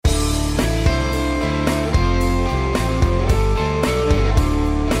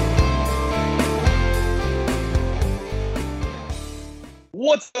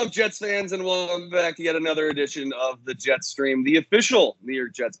What's up, Jets fans, and welcome back to yet another edition of the Jets Stream, the official New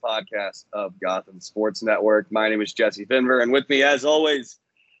York Jets podcast of Gotham Sports Network. My name is Jesse Finver, and with me, as always,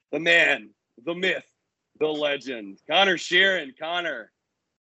 the man, the myth, the legend, Conor Sheeran. Conor,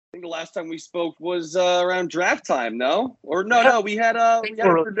 I think the last time we spoke was around draft time, no? Or no, we had a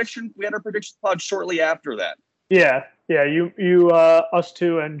prediction. We had our prediction pod shortly after that. Yeah. You, us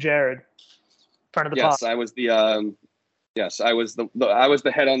two, and Jared. Front of the pod. I was the. Yes, I was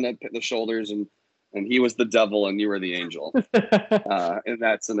the head on the shoulders, and he was the devil, and you were the angel in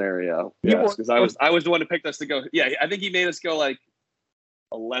that scenario. Yes, because I was the one who picked us to go. Yeah, I think he made us go like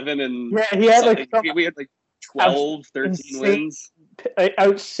 11 and he had we had like 12, 13 wins.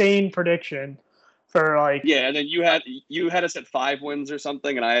 Outsane prediction for like and then you had us at 5 wins or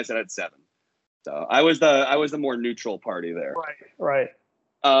something, and I had us at 7. So I was the more neutral party there. Right.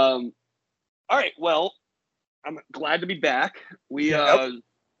 All right. Well, I'm glad to be back. It's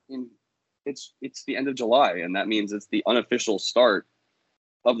the end of July, and that means it's the unofficial start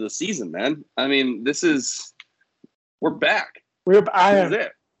of the season, man. I mean, we're back. This is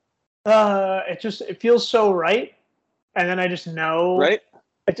it. It feels so right, and then I just know. Right.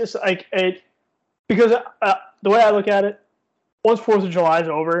 It just because the way I look at it, once 4th of July is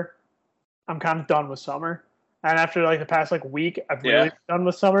over, I'm kind of done with summer, and after like the past week, I've really done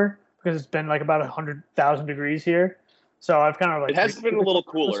with summer. Because it's been like about 100,000 degrees here, so I've kind of it has been a little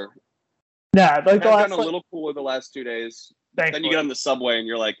cooler. Yeah, like it has been a little cooler the last 2 days. Thankfully. Then you get on the subway and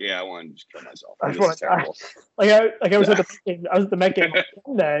you're like, yeah, I want to just kill myself. I was at the Met game on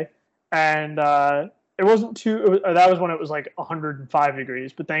Sunday, and it wasn't too. That was when it was like 105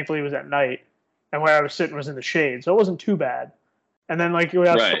 degrees, but thankfully it was at night, and where I was sitting was in the shade, so it wasn't too bad. And then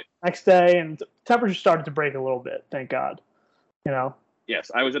the next day, and the temperature started to break a little bit. Thank God,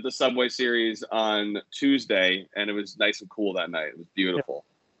 Yes, I was at the Subway Series on Tuesday, and it was nice and cool that night. It was beautiful.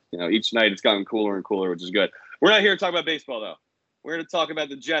 Yeah. Each night it's gotten cooler and cooler, which is good. We're not here to talk about baseball, though. We're here to talk about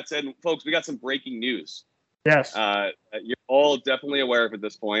the Jets. And, folks, we got some breaking news. Yes. You're all definitely aware of it at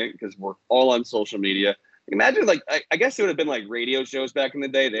this point because we're all on social media. Imagine, I guess it would have been like radio shows back in the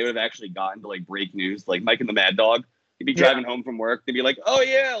day. They would have actually gotten to, break news, like Mike and the Mad Dog. You'd be driving home from work. They'd be like, oh,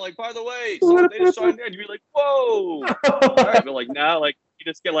 yeah, by the way, so they just signed in. You'd be like, whoa. All right, but, now, you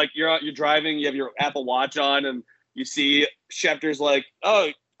just get, you're driving, you have your Apple Watch on, and you see Schefter's like, oh,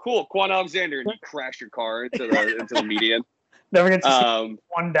 cool, Quan Alexander, and you crash your car into the median. Never get to see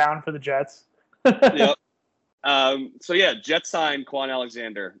one down for the Jets. Yep. Jets signed Quan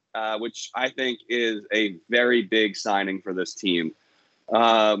Alexander, which I think is a very big signing for this team.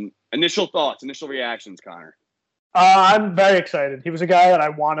 Initial thoughts, initial reactions, Conor. I'm very excited. He was a guy that I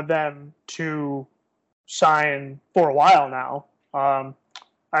wanted them to sign for a while now. I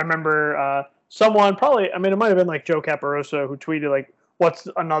remember someone it might have been Joe Caparoso who tweeted what's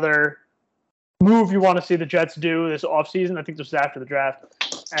another move you want to see the Jets do this offseason? I think this was after the draft.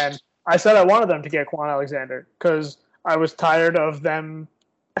 And I said I wanted them to get Quan Alexander because I was tired of them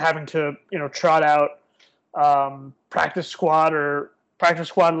having to, trot out practice squad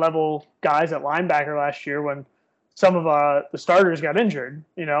level guys at linebacker last year when some of the starters got injured,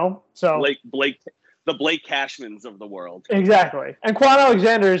 So the Blake Cashmans of the world. Exactly. And Quan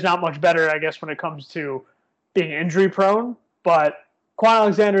Alexander is not much better, I guess, when it comes to being injury prone, but Quan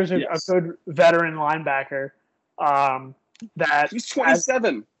Alexander is a good veteran linebacker. He's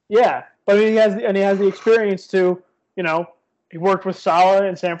 27. But he has the experience to, he worked with Saleh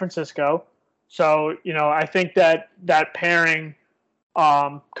in San Francisco. So, I think that pairing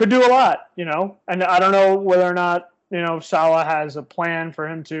could do a lot, and I don't know whether or not, Saleh has a plan for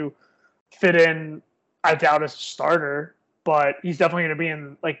him to fit in. I doubt as a starter, but he's definitely going to be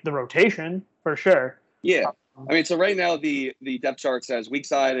in the rotation for sure. Yeah. I mean, so right now the depth chart says weak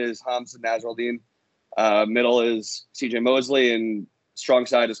side is Hamza Nasruddin, middle is CJ Mosley, and strong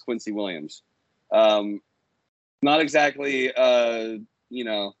side is Quincy Williams. Not exactly, a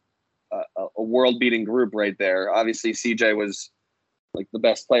world-beating group right there. Obviously, CJ was the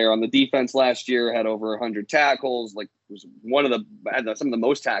best player on the defense last year, had over 100 tackles, was had some of the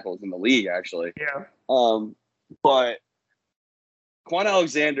most tackles in the league, actually. Yeah. But Quan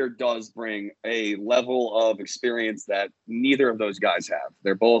Alexander does bring a level of experience that neither of those guys have.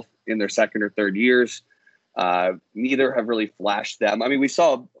 They're both in their second or third years. Neither have really flashed them. I mean, we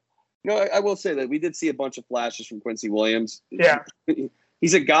saw, I will say that we did see a bunch of flashes from Quincy Williams. Yeah.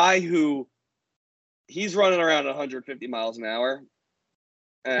 He's a guy who he's running around 150 miles an hour,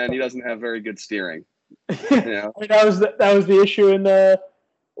 and he doesn't have very good steering. That was the issue in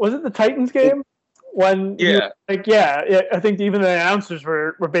was it the Titans game? when he was Yeah. like, I think even the announcers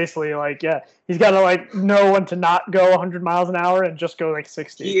were basically like, he's got to like know when to not go 100 miles an hour and just go like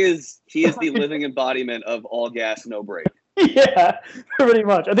 60. He is the living embodiment of all gas, no brake. Yeah, pretty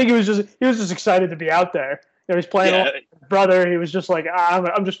much. I think he was just excited to be out there. He's playing along with his brother. He was just like,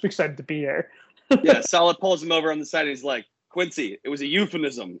 I'm just excited to be here. Yeah, Solid pulls him over on the side. And he's like, Quincy, it was a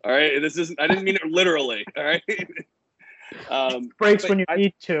euphemism. All right, I didn't mean it literally. All right. Breaks when you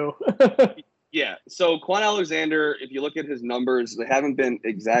need to. Yeah. So Quan Alexander, if you look at his numbers, they haven't been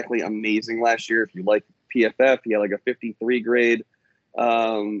exactly amazing last year. If you like PFF, he had like a 53 grade.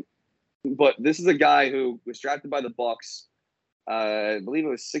 But this is a guy who was drafted by the Bucks. I believe it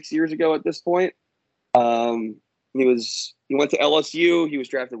was 6 years ago at this point. He went to LSU. He was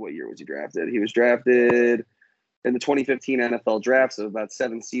drafted. What year was he drafted? He was drafted in the 2015 NFL draft, so about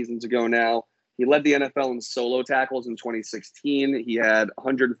 7 seasons ago now. He led the NFL in solo tackles in 2016. He had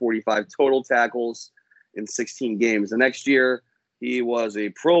 145 total tackles in 16 games. The next year, he was a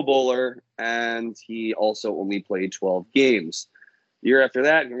Pro Bowler, and he also only played 12 games. The year after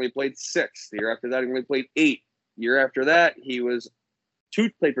that, he only played 6. The year after that, he only played 8. The year after that, he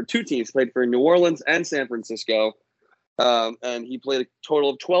played for 2 teams. He played for New Orleans and San Francisco, and he played a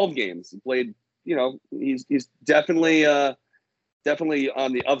total of 12 games. He played, he's definitely on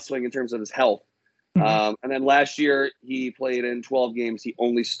the upswing in terms of his health. And then last year, he played in 12 games. He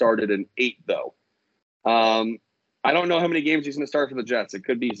only started in 8, though. I don't know how many games he's going to start for the Jets. It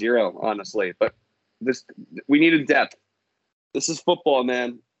could be 0, honestly. But we needed depth. This is football,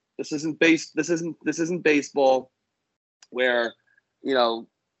 man. This isn't baseball, where, for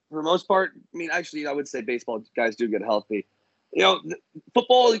the most part. I mean, actually, I would say baseball guys do get healthy.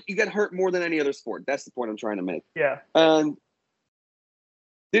 Football, you get hurt more than any other sport. That's the point I'm trying to make. Yeah. And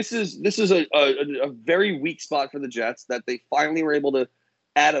this is a very weak spot for the Jets, that they finally were able to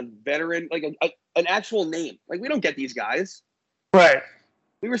add a veteran, like an actual name. Like, we don't get these guys. Right.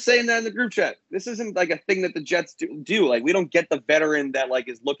 We were saying that in the group chat. This isn't like a thing that the Jets do. Like, we don't get the veteran that like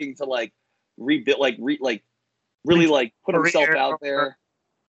is looking to like rebuild, really like put himself out there.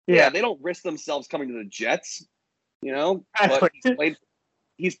 Yeah, they don't risk themselves coming to the Jets, But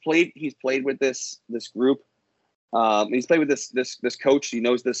he's played with this group. He's played with this coach. He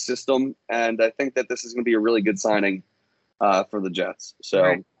knows this system, and I think that this is going to be a really good signing for the Jets. So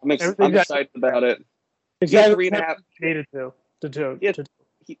right. I'm excited about it. He had 3.5 needed to.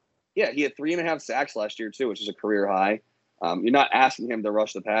 He had 3.5 sacks last year too, which is a career high. You're not asking him to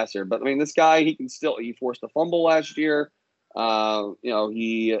rush the passer, but I mean, this guy, he forced a fumble last year.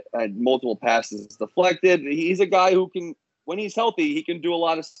 He had multiple passes deflected. He's a guy who can, when he's healthy, he can do a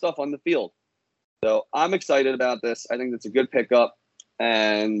lot of stuff on the field. So I'm excited about this. I think it's a good pickup,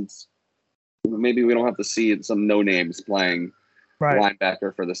 and maybe we don't have to see some no names playing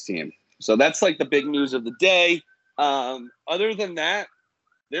linebacker for this team. So that's like the big news of the day. Other than that,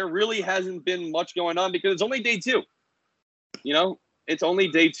 there really hasn't been much going on because it's only day 2. It's only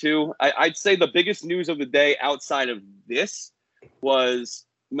day 2. I'd say the biggest news of the day outside of this was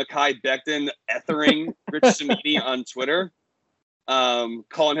Mekhi Becton ethering Rich Cimini on Twitter,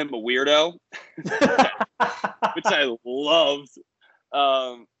 calling him a weirdo, which I loved.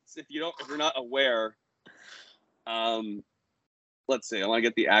 If you're not aware, let's see. I want to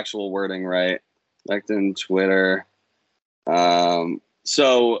get the actual wording right. Becton Twitter.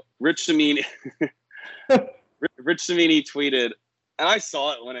 So Rich Cimini tweeted, and I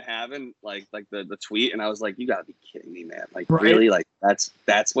saw it when it happened, like the tweet, and I was like, "You gotta be kidding me, man! Like, really? Like, that's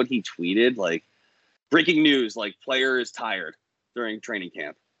what he tweeted? Like, breaking news: like, player is tired during training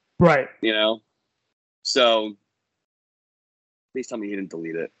camp, right? So please tell me he didn't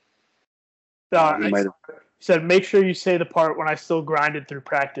delete it. He said, "Make sure you say the part when I still grinded through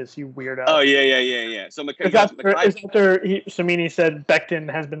practice, you weirdo." Oh yeah. So Cimini said Becton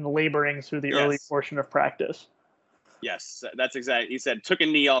has been laboring through the early portion of practice. Yes, that's exactly. He said took a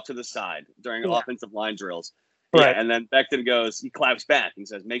knee off to the side during offensive line drills. Right. Yeah, and then Becton he claps back and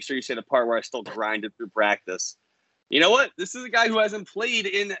says, "Make sure you say the part where I still grinded through practice." You know what? This is a guy who hasn't played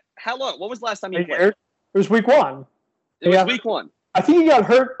in how long? What was the last time he played? It was week 1. It was week 1. I think he got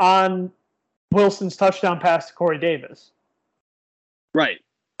hurt on Wilson's touchdown pass to Corey Davis. Right.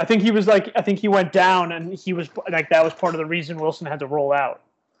 I think he went down, and he was like, that was part of the reason Wilson had to roll out,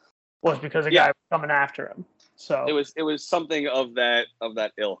 was because a guy was coming after him. So it was something of that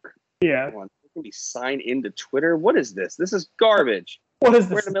ilk. Yeah. Can we sign into Twitter? What is this? This is garbage. What is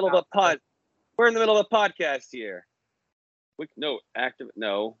this? We're in the middle of a pod. We're in the middle of a podcast here. No.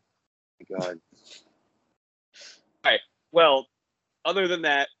 Oh my God. All right. Well, other than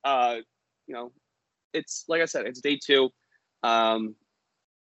that, it's like I said, it's day 2.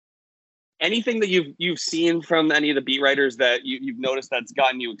 anything that you've seen from any of the beat writers that you've noticed that's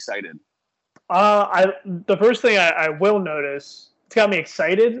gotten you excited? The first thing I will notice, it's got me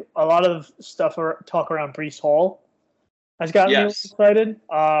excited. A lot of stuff or talk around Breece Hall has gotten me excited.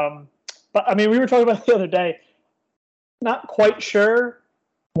 But I mean, we were talking about it the other day. Not quite sure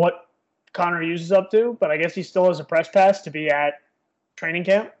what Conor uses up to, but I guess he still has a press pass to be at training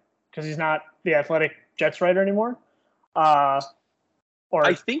camp because he's not the Athletic Jets writer anymore. I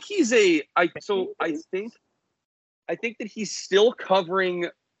think he's I think that he's still covering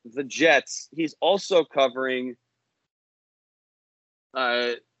the Jets. He's also covering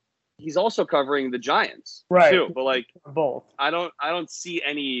the Giants, right? Too. But like both, I don't see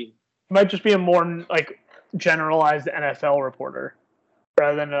any. It might just be a more like generalized NFL reporter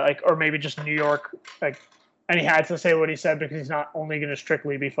rather than or maybe just New York. Like, and he had to say what he said because he's not only going to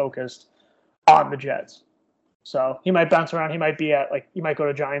strictly be focused on the Jets. So he might bounce around. He might be he might go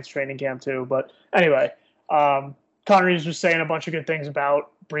to Giants training camp too. But anyway, Conor was saying a bunch of good things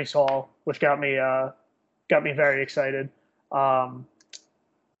about Breece Hall, which got me very excited.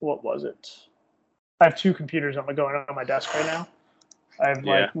 What was it? I have two computers going on my desk right now. I have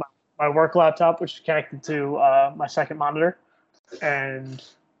my work laptop, which is connected to my second monitor, and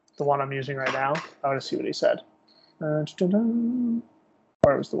the one I'm using right now. I want to see what he said. Where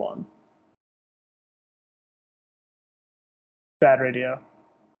was the one? Bad radio.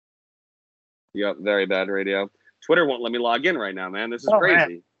 Yep, very bad radio. Twitter won't let me log in right now, man. This is crazy.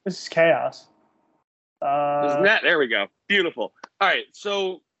 Man. This is chaos. There we go. Beautiful. All right,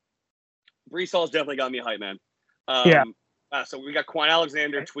 so Breece Hall's definitely got me hype, man. So we got Quan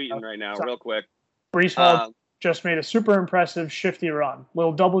Alexander tweeting right now, real quick. Breece Hall just made a super impressive shifty run.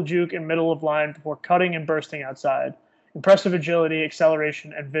 Little double juke in middle of line before cutting and bursting outside. Impressive agility,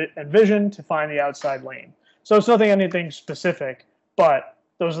 acceleration, and vision to find the outside lane. So it's anything specific, but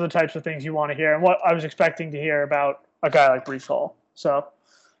those are the types of things you want to hear, and what I was expecting to hear about a guy like Breece Hall. So,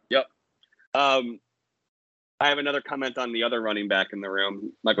 yep. I have another comment on the other running back in the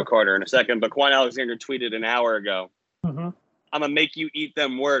room, Michael Carter, in a second. But Quan Alexander tweeted an hour ago, mm-hmm. "I'm gonna make you eat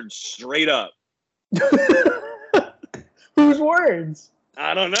them words straight up." Whose words?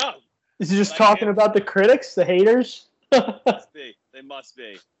 I don't know. Is he just talking about the critics, the haters? They must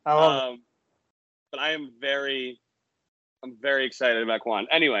be. I love it. But I'm very excited about Quan.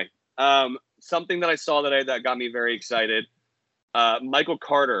 Anyway, something that I saw today that got me very excited. Michael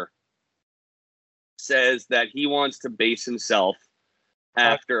Carter says that he wants to base himself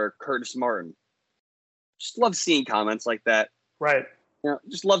after Curtis Martin. Just love seeing comments like that. Right.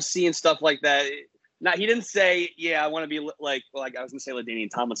 Just love seeing stuff like that. Now, he didn't say, I want to be like I was going to say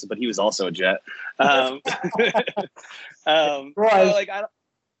LaDainian Tomlinson, but he was also a Jet. Right.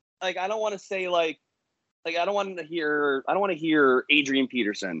 I don't want to say I don't want to hear Adrian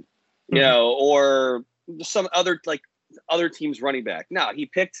Peterson, or some other team's running back. No, he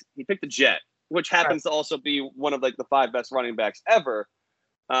picked the Jet, which happens to also be one of the 5 best running backs ever.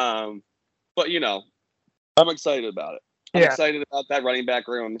 But I'm excited about it. I'm excited about that running back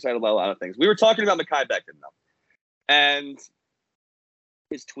room. I'm excited about a lot of things. We were talking about Mekhi Becton, though. And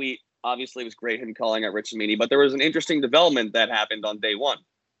his tweet obviously was great, him calling out Rich Cimini, but there was an interesting development that happened on day one,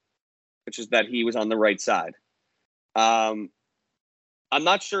 which is that he was on the right side. I'm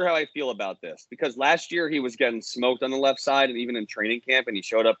not sure how I feel about this, because last year he was getting smoked on the left side and even in training camp, and he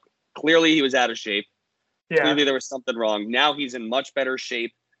showed up. Clearly he was out of shape. Yeah. Clearly there was something wrong. Now he's in much better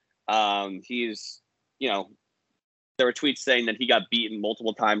shape. He's, there were tweets saying that he got beaten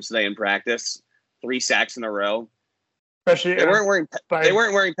multiple times today in practice, 3 sacks in a row. Especially they weren't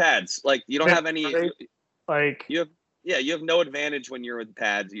wearing pads. Like, you don't have any. You have no advantage when you're with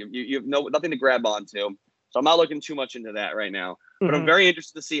pads. You have nothing to grab onto. So I'm not looking too much into that right now. Mm-hmm. But I'm very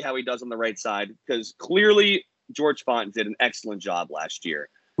interested to see how he does on the right side, because clearly George Font did an excellent job last year.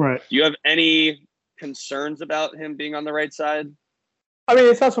 Right. Do you have any concerns about him being on the right side? I mean,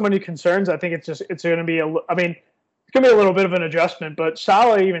 it's not so many concerns. I think it's going to be it's going to be a little bit of an adjustment, but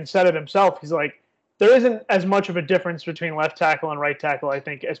Saleh even said it himself. He's like, there isn't as much of a difference between left tackle and right tackle, I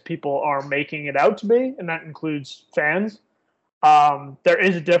think, as people are making it out to be, and that includes fans. There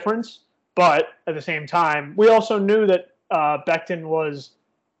is a difference, but at the same time, we also knew that Becton was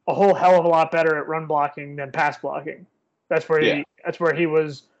a whole hell of a lot better at run blocking than pass blocking. That's where he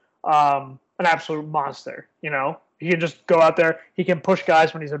was an absolute monster. He can just go out there. He can push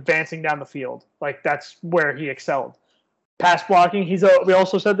guys when he's advancing down the field. Like, that's where he excelled. Pass blocking, we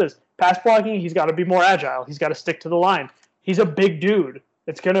also said this. Pass blocking, he's got to be more agile. He's got to stick to the line. He's a big dude.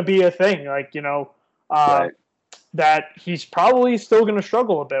 It's going to be a thing, that he's probably still going to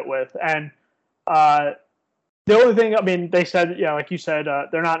struggle a bit with. And The only thing, I mean, they said, yeah, like you said,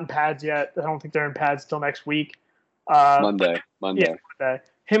 they're not in pads yet. I don't think they're in pads till next week. Monday. Yeah, Monday.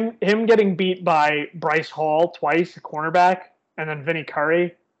 Him getting beat by Bryce Hall twice, a cornerback, and then Vinny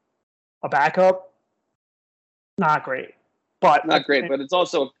Curry, a backup. Not great, but Not great, but it's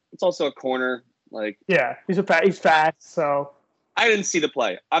also a corner. Like, yeah, he's fast, so I didn't see the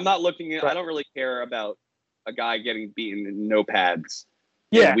play. I'm not looking at. right. I don't really care about a guy getting beaten in no pads.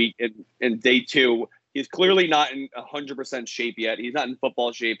 Yeah, In day 2, he's clearly not in 100% shape yet. He's not in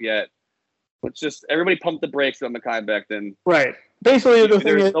football shape yet. Let's just everybody pump the brakes on Mekhi Becton. right. Basically, the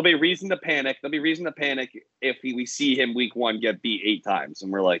thing is, there'll be reason to panic. There'll be reason to panic if we see him week 1 get beat 8 times,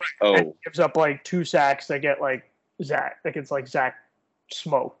 and we're like, oh, and gives up like 2 sacks that get like Zach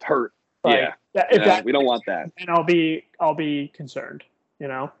smoked. Hurt. Like, We don't want that. And I'll be concerned. You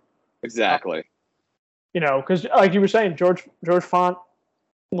know. Exactly. Because like you were saying, George Font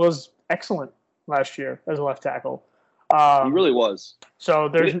was excellent last year as a left tackle. He really was. So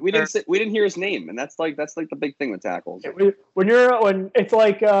we didn't hear his name, and that's like the big thing with tackles. When it's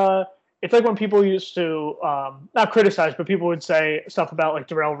like when people used to not criticize, but people would say stuff about like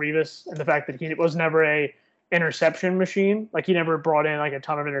Darrelle Revis and the fact that he was never a interception machine. Like he never brought in like a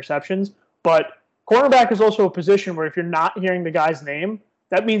ton of interceptions. But cornerback is also a position where if you're not hearing the guy's name,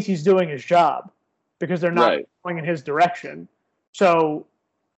 that means he's doing his job because they're not going in his direction. So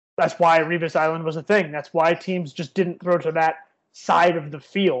that's why Revis Island was a thing. That's why teams just didn't throw to that side of the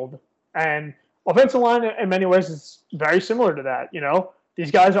field. And offensive line, in many ways, is very similar to that.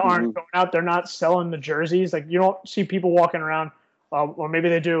 These guys aren't going out. They're not selling the jerseys. Like you don't see people walking around, or maybe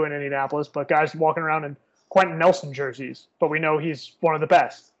they do in Indianapolis, but guys walking around in Quentin Nelson jerseys. But we know he's one of the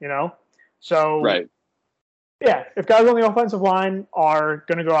best. So yeah, if guys on the offensive line are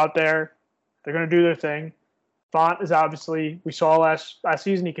going to go out there, they're going to do their thing. Font is obviously, we saw last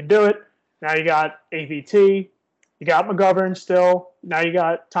season, he can do it. Now you got AVT. You got McGovern still. Now you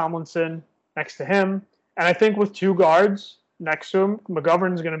got Tomlinson next to him. And I think with 2 guards next to him,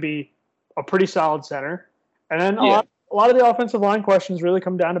 McGovern's going to be a pretty solid center. And then a lot of the offensive line questions really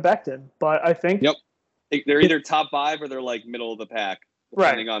come down to Becton. But I think they're either top 5 or they're like middle of the pack,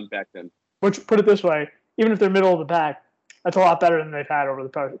 depending on Becton. Which, put it this way, even if they're middle of the pack, that's a lot better than they've had over the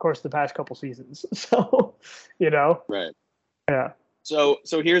course of the past couple seasons. So, Right. Yeah. So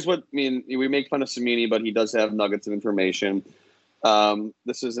here's what we make fun of Samini, but he does have nuggets of information.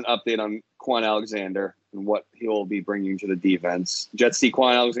 This is an update on Quan Alexander and what he'll be bringing to the defense. Jets see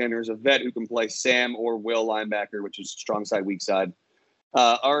Quan Alexander is a vet who can play Sam or Will linebacker, which is strong side, weak side.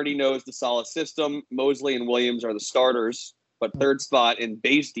 Already knows the solid system. Mosley and Williams are the starters, but third spot in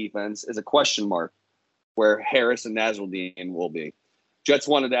base defense is a question mark, where Harris and Nasruddin will be. Jets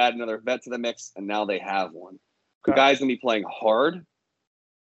wanted to add another vet to the mix, and now they have one. The guy's going to be playing hard,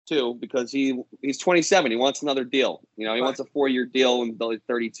 too, because he's 27. He wants another deal. He wants a 4-year deal until he's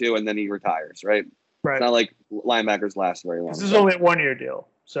 32, and then he retires, right? Right. It's not like linebackers last very long. This is only a 1-year deal,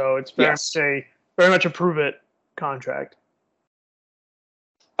 so it's very much a prove-it contract.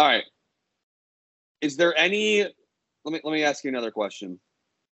 All right. Is there any – let me ask you another question.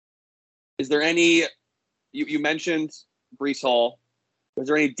 Is there any – you mentioned Breece Hall. Is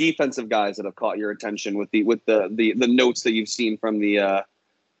there any defensive guys that have caught your attention with the notes that you've seen from the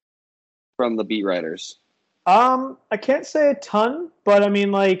beat writers? I can't say a ton, but I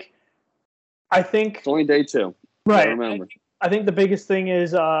mean, like, I think it's only day 2. Right. I remember. I think the biggest thing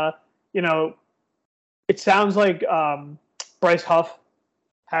is, it sounds like Bryce Huff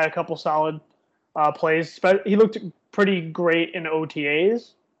had a couple solid plays, but he looked pretty great in OTAs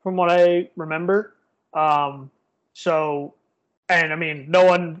from what I remember. And I mean, no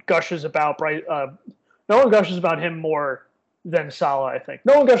one gushes about him more than Saleh. I think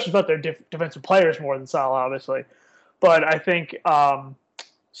no one gushes about their defensive players more than Saleh, obviously. But I think I'm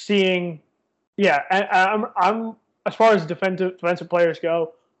as far as defensive players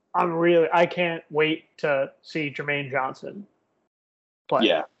go, I can't wait to see Jermaine Johnson play.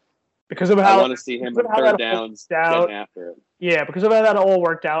 Yeah, because of how I want to see him in third downs getting after it. Yeah, because of how that all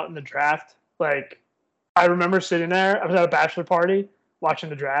worked out in the draft. Like, I remember sitting there. I was at a bachelor party watching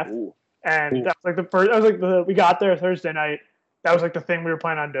the draft, and that was like the first. That was like we got there Thursday night. That was like the thing we were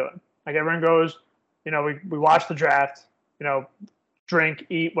planning on doing. Like everyone goes, we watch the draft, drink,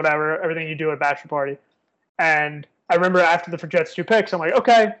 eat, whatever, everything you do at a bachelor party. And I remember after the Jets 2 picks, I'm like,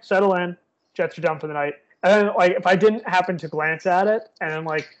 okay, settle in. Jets are done for the night. And then, like, if I didn't happen to glance at it, and then,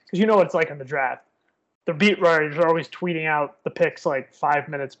 like, because you know what it's like in the draft, the beat writers are always tweeting out the picks like 5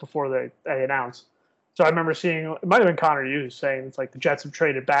 minutes before they announce. So I remember seeing, it might have been Connor Hughes saying it's like the Jets have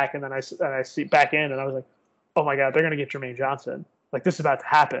traded back, and then I see back in, and I was like, oh my God, they're going to get Jermaine Johnson. Like, this is about to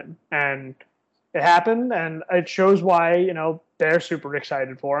happen. And it happened, and it shows why, they're super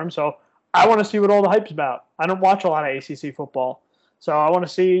excited for him. So I want to see what all the hype's about. I don't watch a lot of ACC football, so I want to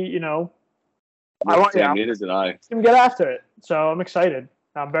see, Neither did I. see him get after it. So I'm excited.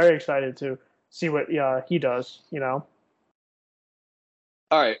 I'm very excited to see what he does. All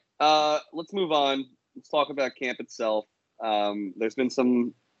right, let's move on. Let's talk about camp itself. There's been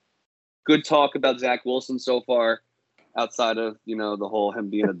some good talk about Zach Wilson so far, outside of the whole him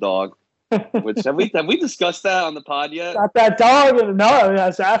being a dog. Which have we discussed that on the pod yet? Got that dog? No,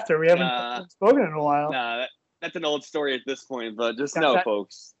 that's after. We haven't spoken in a while. Nah, that's an old story at this point. But just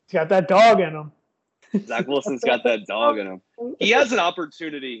folks, he's got that dog in him. Zach Wilson's got that dog in him. He has an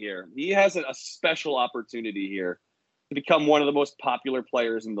opportunity here. He has a special opportunity here to become one of the most popular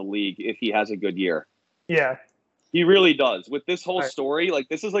players in the league if he has a good year. Yeah. He really does. With this whole story,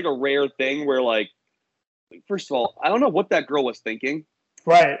 this is a rare thing where, first of all, I don't know what that girl was thinking.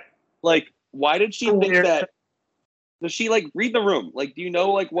 Right. Why did she think that? Does she, read the room? Do you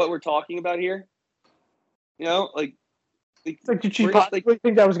know, what we're talking about here? Did she possibly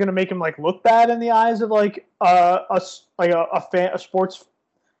think that was going to make him, look bad in the eyes of, a sports,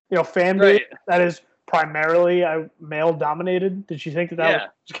 fan base that is primarily male-dominated? Did she think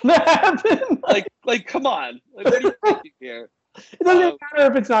that was going to happen? Come on. What are you thinking here? It doesn't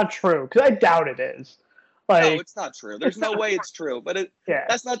matter if it's not true, because I doubt it is. No, it's not true. There's no way it's true, but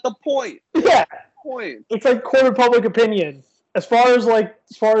that's not the point. Yeah. Point. It's court of public opinion. As far as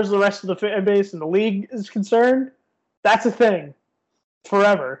the rest of the fan base and the league is concerned, that's a thing.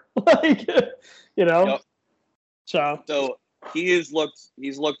 Forever. Yep. So he's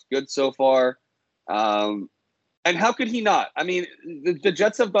looked good so far. And how could he not? I mean, the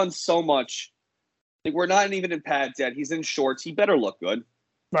Jets have done so much. We're not even in pads yet. He's in shorts. He better look good.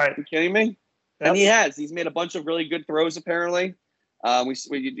 Right. Are you kidding me? Yep. And he has. He's made a bunch of really good throws, apparently.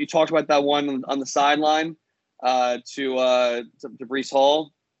 You talked about that one on the sideline to Breece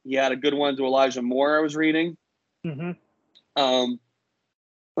Hall. He had a good one to Elijah Moore, I was reading. Mm-hmm. Let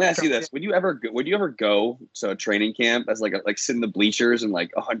me ask you this: Would you ever go to a training camp as sit in the bleachers in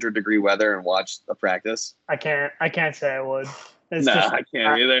 100-degree weather and watch a practice? I can't say I would. I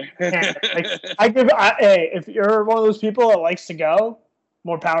can't either. Hey, if you're one of those people that likes to go,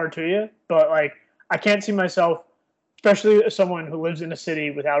 more power to you. But I can't see myself, especially as someone who lives in a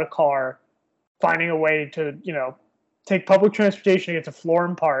city without a car, finding a way to take public transportation to get to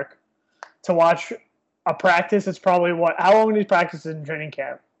Florham Park to watch a practice. It's probably how long are these practices in training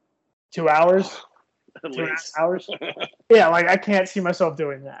camp? 2 hours? At 2.5 least. hours? Yeah, I can't see myself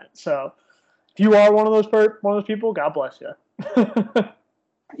doing that. So if you are one of those people, God bless you.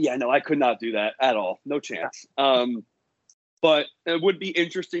 Yeah, no, I could not do that at all. No chance. But it would be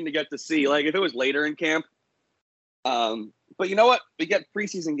interesting to get to see, if it was later in camp. But you know what? We get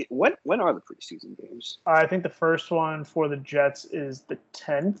preseason. When are the preseason games? I think the first one for the Jets is the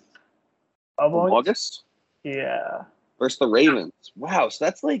 10th of August. Yeah. Versus the Ravens. Wow, so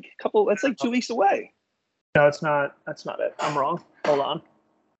that's That's 2 weeks away. No, it's not. That's not it. I'm wrong. Hold on.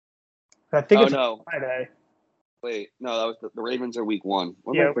 I think it's Friday. Wait, no, that was the Ravens are week 1.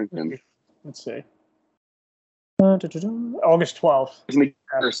 What am I thinking? Let's see. August 12th. They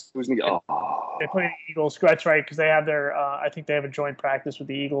play the Eagles. That's right, because they have their. I think they have a joint practice with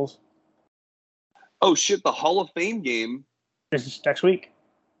the Eagles. Oh shit! The Hall of Fame game. This is next week.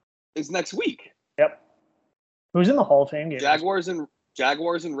 Is next week. Yep. Who's in the Hall of Fame game? Jaguars and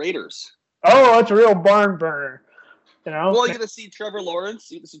Raiders. Oh, that's a real barn burner. Well, you get to see Trevor Lawrence.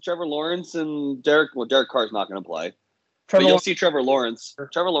 You get to see Trevor Lawrence and Derek. Well, Derek Carr's not going to play. But you'll see Trevor Lawrence.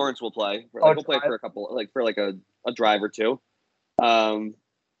 Trevor Lawrence will play. He'll play for a couple, for a drive or two. But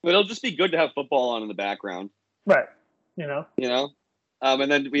it'll just be good to have football on in the background. Right. And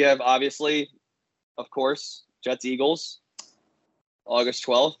then we have, obviously, of course, Jets Eagles, August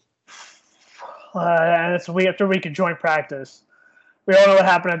 12th. And it's a week after a week of joint practice. We all know what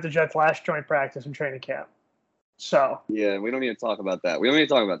happened at the Jets' last joint practice in training camp. So. Yeah, we don't need to talk about that. We don't need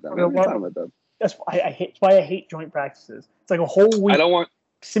to talk about that. That's why I hate joint practices. It's a whole week. I don't want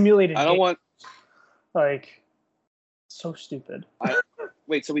simulated. I don't want so stupid.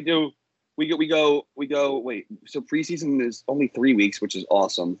 Wait, so we go. Wait, so preseason is only 3 weeks, which is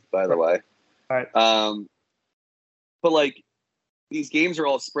awesome, by the way. All right. But these games are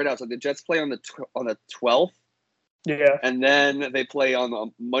all spread out. So the Jets play on the 12th. Yeah. And then they play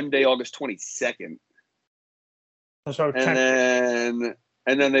on Monday, August 22nd. So then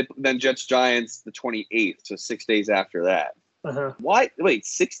Jets Giants the 28th, so 6 days after that. Uh-huh. Why? Wait,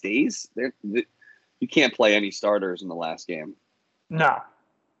 6 days? You can't play any starters in the last game. No,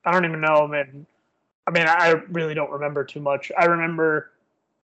 I don't even know, man. I mean, I really don't remember too much. I remember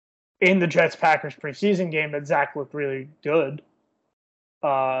in the Jets-Packers preseason game that Zach looked really good.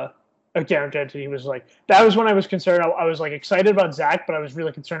 Again, he was like, that was when I was concerned. I was like excited about Zach, but I was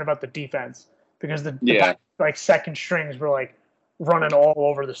really concerned about the defense because the like second strings were like running all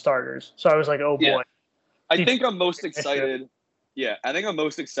over the starters. So I was like, oh boy. I think I'm most excited. Yeah, I think I'm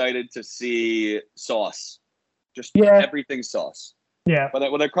most excited to see Sauce. Just everything Sauce. Yeah.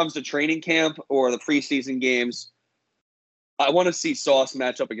 But when it comes to training camp or the preseason games, I want to see Sauce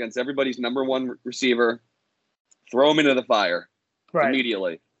match up against everybody's number one receiver, throw him into the fire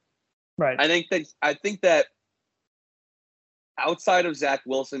immediately. Right. I think that outside of Zach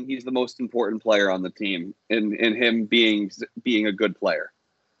Wilson, he's the most important player on the team in him being a good player.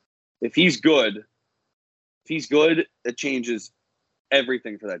 If he's good, it changes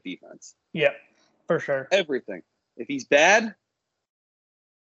everything for that defense. Yeah, for sure. Everything. If he's bad,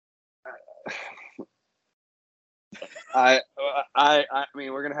 I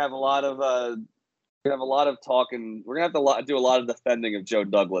mean, we're gonna have a lot of talking. We're gonna have to do a lot of defending of Joe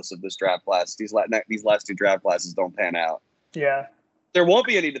Douglas of this draft class. These last two draft classes don't pan out. Yeah, there won't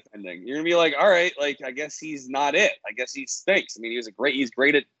be any defending. You're gonna be like, all right, like I guess he's not it. I guess he stinks. I mean, he's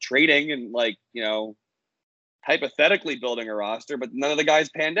great at trading and like hypothetically building a roster, but none of the guys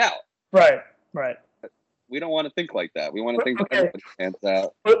panned out. Right. We don't want to think like that. We want to think everybody pans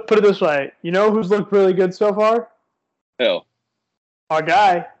out. Put it this way: you know who's looked really good so far? Who? Our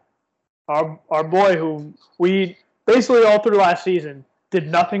guy. Our boy, who we basically all through last season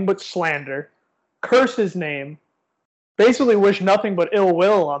did nothing but slander, curse his name, basically wish nothing but ill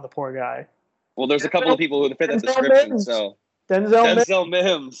will on the poor guy. Well, there's a couple of people who fit that description. Mims. So Denzel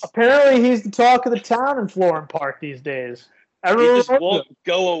Mims. Apparently, he's the talk of the town in Florham Park these days. Everyone just won't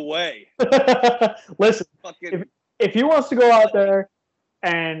go away. Listen, if he wants to go out there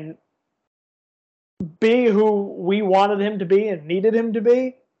and be who we wanted him to be and needed him to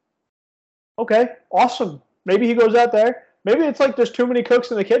be, okay, awesome. Maybe he goes out there. Maybe it's like there's too many cooks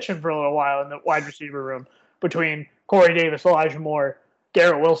in the kitchen for a little while in the wide receiver room between Corey Davis, Elijah Moore,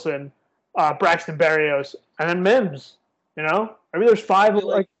 Garrett Wilson, Braxton Berrios, and then Mims. Maybe there's five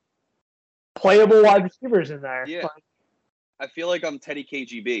like playable wide receivers in there. Yeah. I feel like I'm Teddy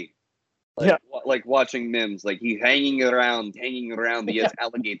KGB. Like watching Mims, like he's hanging around the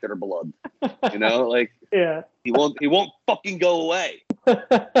alligator blood. Yeah. He won't fucking go away. But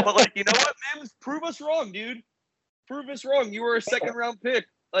like, you know what, Mims? Prove us wrong, dude. Prove us wrong. You were a second round pick.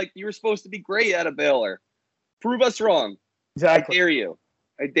 Like you were supposed to be great out of Baylor. Prove us wrong. Exactly. I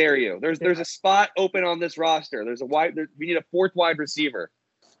dare you. There's a spot open on this roster. We need a fourth wide receiver.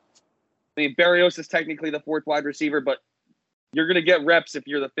 I mean, Berrios is technically the fourth wide receiver, but you're gonna get reps if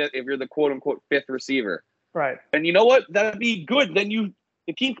you're the quote unquote fifth receiver. Right. And you know what? That'd be good. Then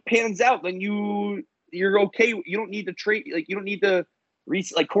if he pans out, then you're okay. You don't need to trade. Like you don't need to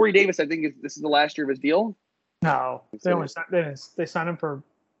like Corey Davis. I think this is the last year of his deal. No, they signed him for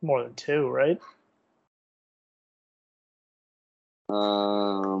more than 2, right?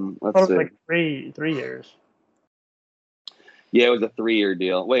 Let's see. Like 3 years. Yeah, it was a 3-year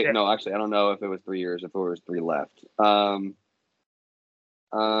deal. Wait, no, actually, I don't know if it was 3 years. If it was 3 left.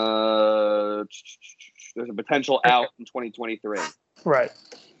 There's a potential out in 2023. Right.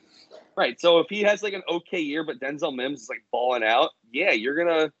 So if he has like an okay year, but Denzel Mims is like balling out, they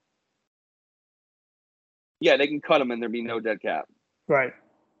can cut him and there'd be no dead cap. Right.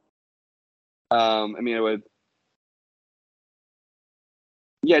 I mean, it would.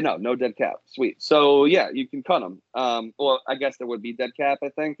 Yeah, no dead cap. Sweet. So yeah, you can cut him. Well, I guess there would be dead cap. I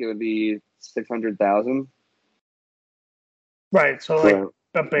think it would be 600,000. Right. So like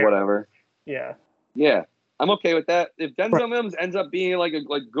whatever. Yeah. Yeah, I'm okay with that. If Denzel Mims ends up being like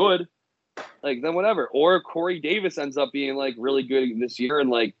good, like then whatever. Or Corey Davis ends up being like really good this year and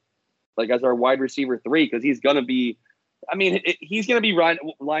like as our wide receiver 3 because he's gonna be. I mean, he's gonna be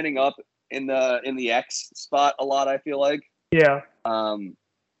lining up in the X spot a lot. I feel like. Yeah.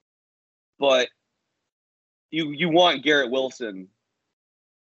 But you want Garrett Wilson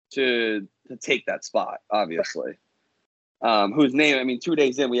to take that spot, obviously. Whose name, I mean, 2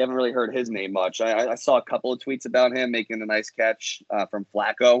 days in, we haven't really heard his name much. I saw a couple of tweets about him making a nice catch from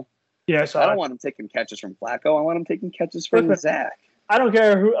Flacco. Yeah, I don't want him taking catches from Flacco. I want him taking catches from Zach. I don't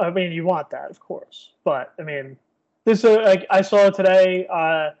care who. I mean, you want that, of course. But, I mean, this like I saw it today.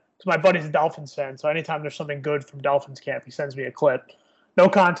 My buddy's a Dolphins fan, so anytime there's something good from Dolphins camp, he sends me a clip. No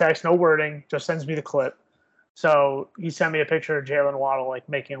context, no wording, just sends me the clip. So he sent me a picture of Jalen Waddle like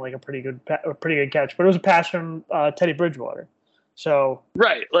making like a pretty good catch, but it was a pass from Teddy Bridgewater. So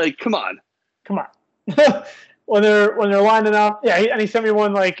right, like come on. when they're lining up, and he sent me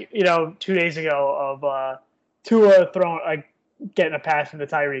one like 2 days ago of Tua throwing like getting a pass into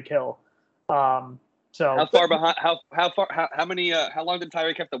Tyreek Hill. So how far behind? How many? How long did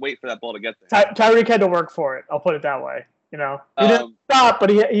Tyreek have to wait for that ball to get there? Tyreek had to work for it. I'll put it that way. You know, he didn't stop, but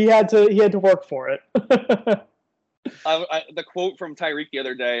he had to work for it. The quote from Tyreek the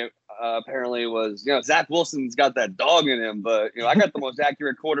other day apparently was, Zach Wilson's got that dog in him, but I got the most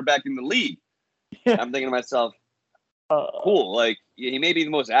accurate quarterback in the league. Yeah. I'm thinking to myself, cool. Like he may be the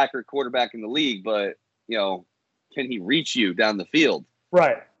most accurate quarterback in the league, but can he reach you down the field?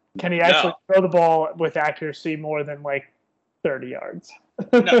 Right. Can he actually throw the ball with accuracy more than like 30 yards?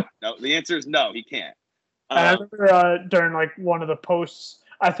 No. The answer is no, he can't. And I remember during like one of the posts,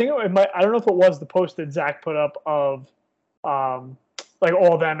 I think it might. I don't know if it was the post that Zach put up of, like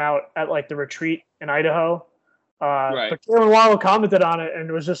all of them out at like the retreat in Idaho. Right. But Jalen Waddle commented on it, and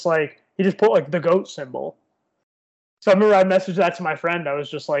it was just like he just put like the goat symbol. So I remember I messaged that to my friend. I was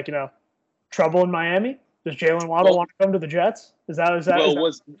just like, trouble in Miami. Does Jalen Waddle want to come to the Jets? Is that? Well,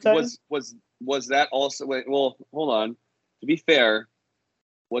 was that also? Well, hold on. To be fair,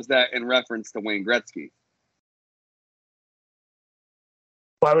 was that in reference to Wayne Gretzky?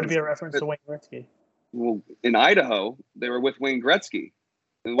 Why would it be a reference to Wayne Gretzky? Well, in Idaho, they were with Wayne Gretzky.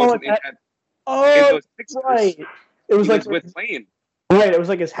 It wasn't right. It was like with Wayne. Right. It was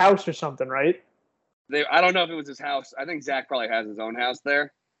like his house or something, right? I don't know if it was his house. I think Zach probably has his own house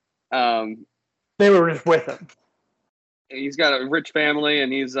there. They were just with him. He's got a rich family,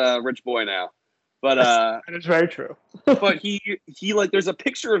 and he's a rich boy now. But that is very true. But he like there's a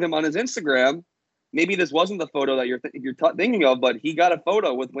picture of him on his Instagram. Maybe this wasn't the photo that you're thinking of, but he got a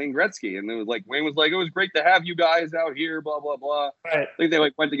photo with Wayne Gretzky, and it was like Wayne was like, "It was great to have you guys out here." Blah blah blah. Right. I think they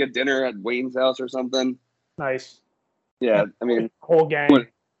like went to get dinner at Wayne's house or something. Nice. Yeah, I mean, whole gang.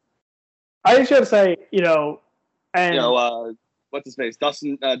 I just gotta say, and what's his face?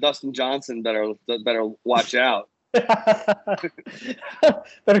 Dustin Johnson better watch out. Better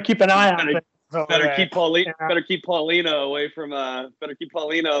keep an eye on it. Better keep Paulino away from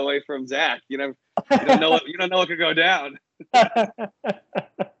Zach. You don't know what could go down.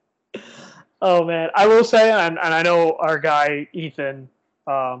 Oh man, I will say, and I know our guy Ethan.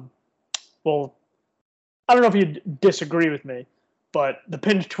 Well, I don't know if you disagree with me, but the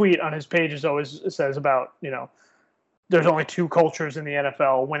pinned tweet on his page says about there's only two cultures in the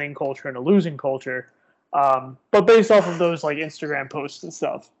NFL: winning culture and a losing culture. But based off of those like Instagram posts and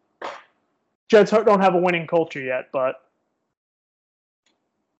stuff, Jets don't have a winning culture yet, but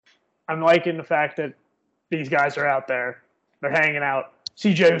I'm liking the fact that these guys are out there. They're hanging out.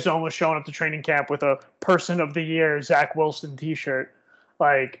 CJ was almost showing up to training camp with a Person of the Year Zach Wilson T-shirt.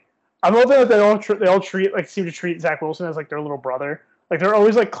 Like, I'm hoping that they all seem to treat Zach Wilson as like their little brother. Like they're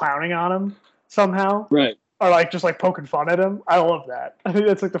always like clowning on him somehow, right? Or like just like poking fun at him. I love that. I think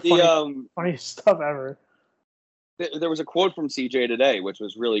that's like the funniest stuff ever. There was a quote from CJ today, which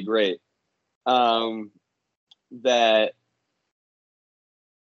was really great. That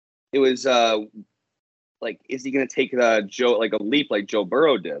it was like, is he going to take a leap like Joe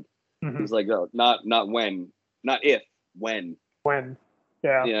Burrow did? Mm-hmm. He's like, no, not when, not if, when. When,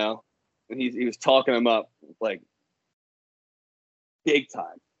 yeah. And he was talking him up like big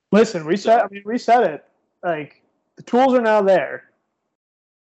time. Listen, we said it. Like, the tools are now there.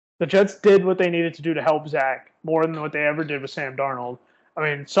 The Jets did what they needed to do to help Zach more than what they ever did with Sam Darnold. I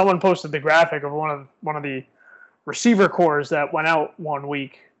mean, someone posted the graphic of one of the receiver cores that went out one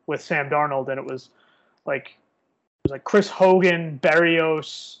week with Sam Darnold, and it was like Chris Hogan,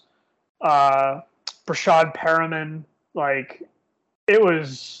 Berrios, Brashad Perriman. Like, it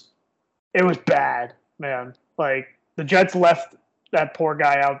was bad, man. Like, the Jets left that poor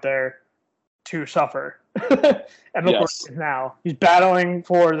guy out there to suffer. And look where he is now. He's battling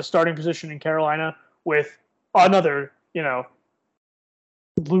for the starting position in Carolina with another,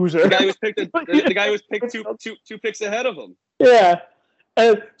 loser. The guy was picked two picks ahead of him. Yeah.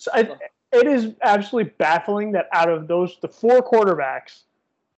 And so it is absolutely baffling that out of the four quarterbacks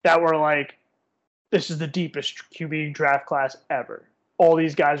that were like, this is the deepest QB draft class ever. All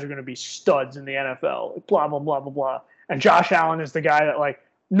these guys are going to be studs in the NFL. Blah, blah, blah, blah, blah. And Josh Allen is the guy that like,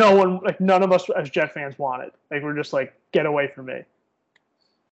 none of us as Jet fans wanted. Like, we're just like, get away from me.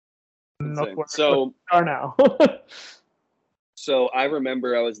 So are now. So I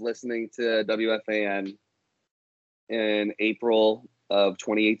remember I was listening to WFAN in April of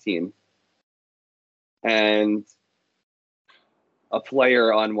 2018, and a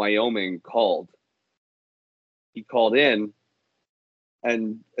player on Wyoming called. He called in,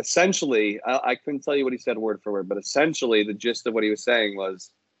 and essentially, I couldn't tell you what he said word for word, but essentially the gist of what he was saying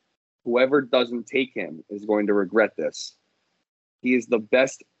was, whoever doesn't take him is going to regret this. He is the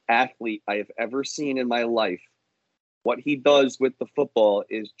best athlete I have ever seen in my life, what he does with the football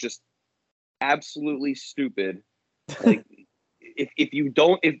is just absolutely stupid. Like, if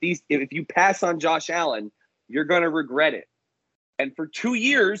you pass on Josh Allen, you're gonna regret it. And for 2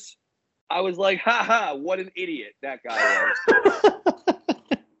 years, I was like, ha ha, what an idiot that guy was.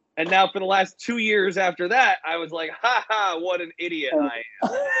 And now for the last 2 years after that, I was like, ha ha, what an idiot I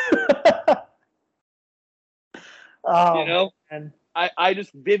am. You know? Man. I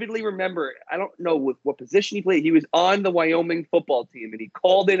just vividly remember, I don't know what position he played. He was on the Wyoming football team, and he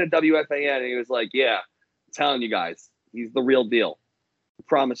called in a WFAN, and he was like, yeah, I'm telling you guys, he's the real deal. I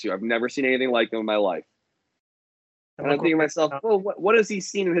promise you, I've never seen anything like him in my life. And I'm thinking to myself, well, what has he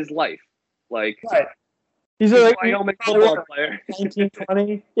seen in his life? Like, right. He's a Wyoming football player.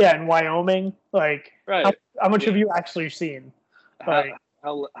 1920. Yeah, in Wyoming. Like, right. How much have you actually seen? Like,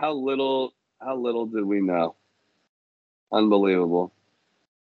 how little did we know? Unbelievable.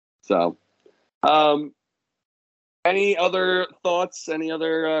 So, any other thoughts? Any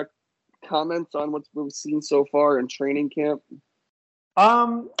other comments on what we've seen so far in training camp?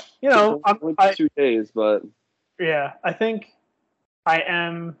 You know, only 2 days, but yeah, I think I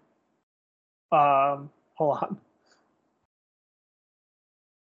am. Hold on.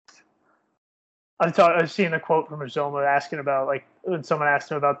 I was seeing a quote from Uzoma asking about, like, when someone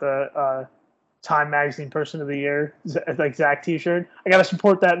asked him about the Time Magazine Person of the Year, like Zach T-shirt. I got to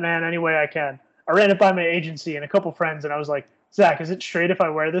support that man any way I can. I ran it by my agency and a couple friends, and I was like, Zach, is it straight if I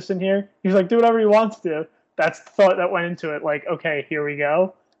wear this in here? He was like, do whatever you want to do. That's the thought that went into it. Like, okay, here we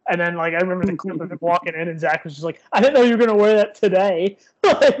go. And then, like, I remember the clip of him walking in, and Zach was just like, I didn't know you were going to wear that today.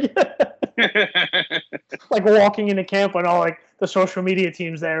 Like walking into camp when all, like, the social media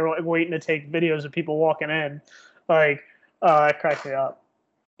teams there like, waiting to take videos of people walking in. Like, that cracked me up.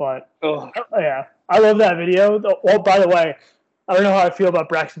 But, yeah, I love that video. Well, by the way, I don't know how I feel about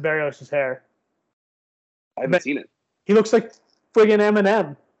Braxton Berrios' hair. I haven't seen it. He looks like friggin'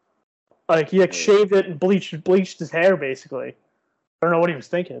 Eminem. Like, he shaved it and bleached his hair, basically. I don't know what he was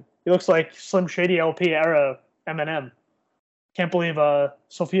thinking. He looks like Slim Shady LP era Eminem. Can't believe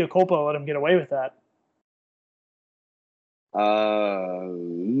Sophia Coppola let him get away with that. Hold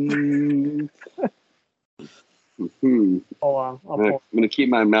on. I'm going to keep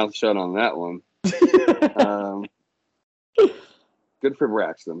my mouth shut on that one. Good for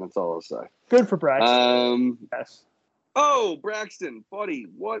Braxton. That's all I'll say. Good for Braxton. Yes. Oh, Braxton, buddy,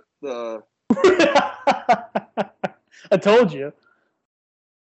 what the? I told you.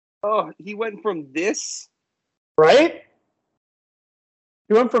 Oh, he went from this, right?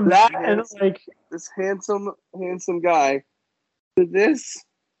 He went from that and like this handsome guy to this.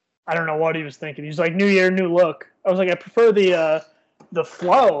 I don't know what he was thinking. He's like, new year, new look. I was like, I prefer the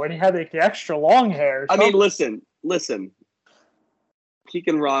flow, and he had like the extra long hair. I mean, listen. He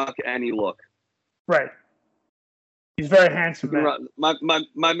can rock any look. Right. He's very handsome.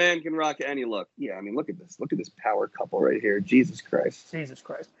 My man can rock any look. Yeah, I mean, look at this. Look at this power couple right here. Jesus Christ.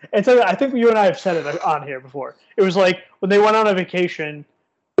 And so I think you and I have said it on here before. It was like when they went on a vacation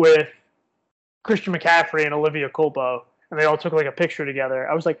with Christian McCaffrey and Olivia Culpo, and they all took like a picture together.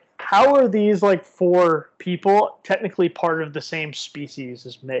 I was like, how are these like 4 people technically part of the same species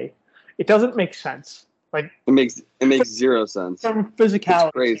as me? It doesn't make sense. Like it makes zero sense. From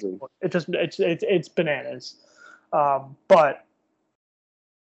physicality, it's crazy. It's bananas. But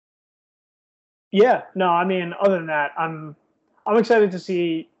yeah, no, I mean, other than that, I'm excited to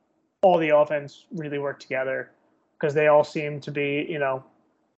see all the offense really work together because they all seem to be, you know,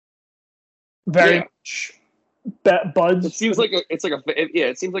 very much buds. It seems like it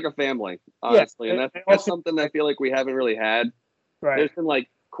seems like a family, honestly, and that's something that I feel like we haven't really had. Right. There's been like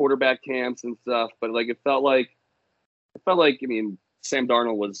quarterback camps and stuff, but like it felt like I mean, Sam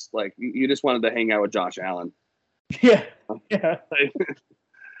Darnold was like you just wanted to hang out with Josh Allen. Yeah. You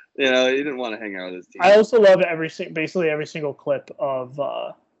know, he didn't want to hang out with his team. I also love basically every single clip of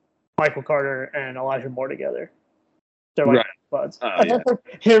Michael Carter and Elijah Moore together. They're like buds.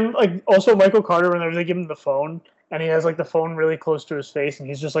 Him, like, also Michael Carter, whenever they give him the phone and he has like the phone really close to his face and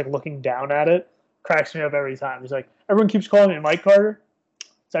he's just like looking down at it, cracks me up every time. He's like, everyone keeps calling me Mike Carter.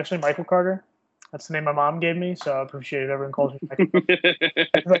 It's actually Michael Carter. That's the name my mom gave me, so I appreciate it. Everyone calls me Michael Carter.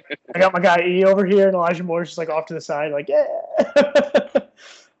 Like, I got my guy E over here, and Elijah Moore's just like off to the side, like, yeah.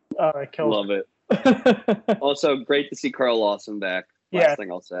 Love it. Also, great to see Carl Lawson back. Last thing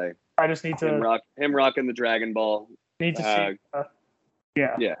I'll say. I just need to him rocking the Dragon Ball. Need to see.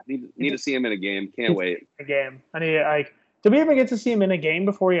 Need to see him in a game. Can't wait. A game. I need like. Did we ever get to see him in a game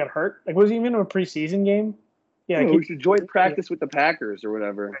before he got hurt? Like, was he even in a preseason game? Yeah, we should join practice with the Packers or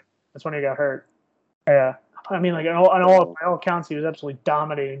whatever. That's when he got hurt. Yeah, I mean, like on all accounts, he was absolutely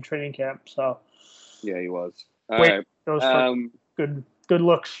dominating training camp. So yeah, he was. All Wait, right. those for good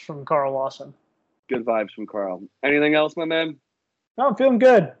looks from Carl Lawson. Good vibes from Carl. Anything else, my man? No, I'm feeling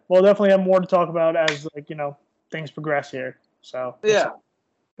good. We'll definitely have more to talk about as things progress here. So Yeah.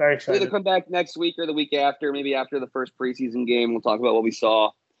 very We'll excited. either come back next week or the week after, maybe after the first preseason game. We'll talk about what we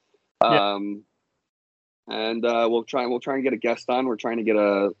saw. And we'll try and get a guest on. We're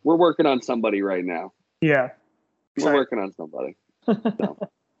working on somebody right now. Yeah. We're working on somebody. So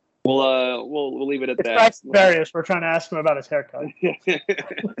we'll leave it at that. It's various. We're trying to ask him about his haircut.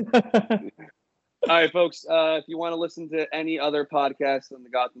 All right, folks. If you want to listen to any other podcasts on the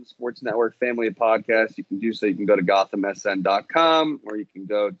Gotham Sports Network family of podcasts, you can do so. You can go to GothamSN.com, or you can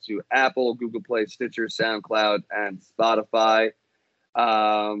go to Apple, Google Play, Stitcher, SoundCloud, and Spotify.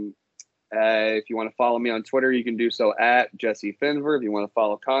 If you want to follow me on Twitter, you can do so at Jesse Finver. If you want to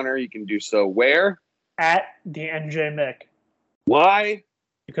follow Connor, you can do so where? At the NJ Mick. Why?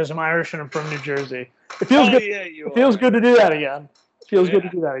 Because I'm Irish and I'm from New Jersey. It feels good. Yeah, it feels good to do that again. Feels good to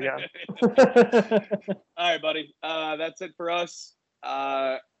do that again. All right, buddy. That's it for us.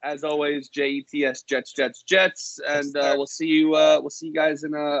 As always, JETS Jets, and we'll see you guys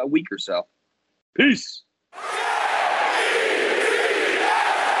in a week or so. Peace.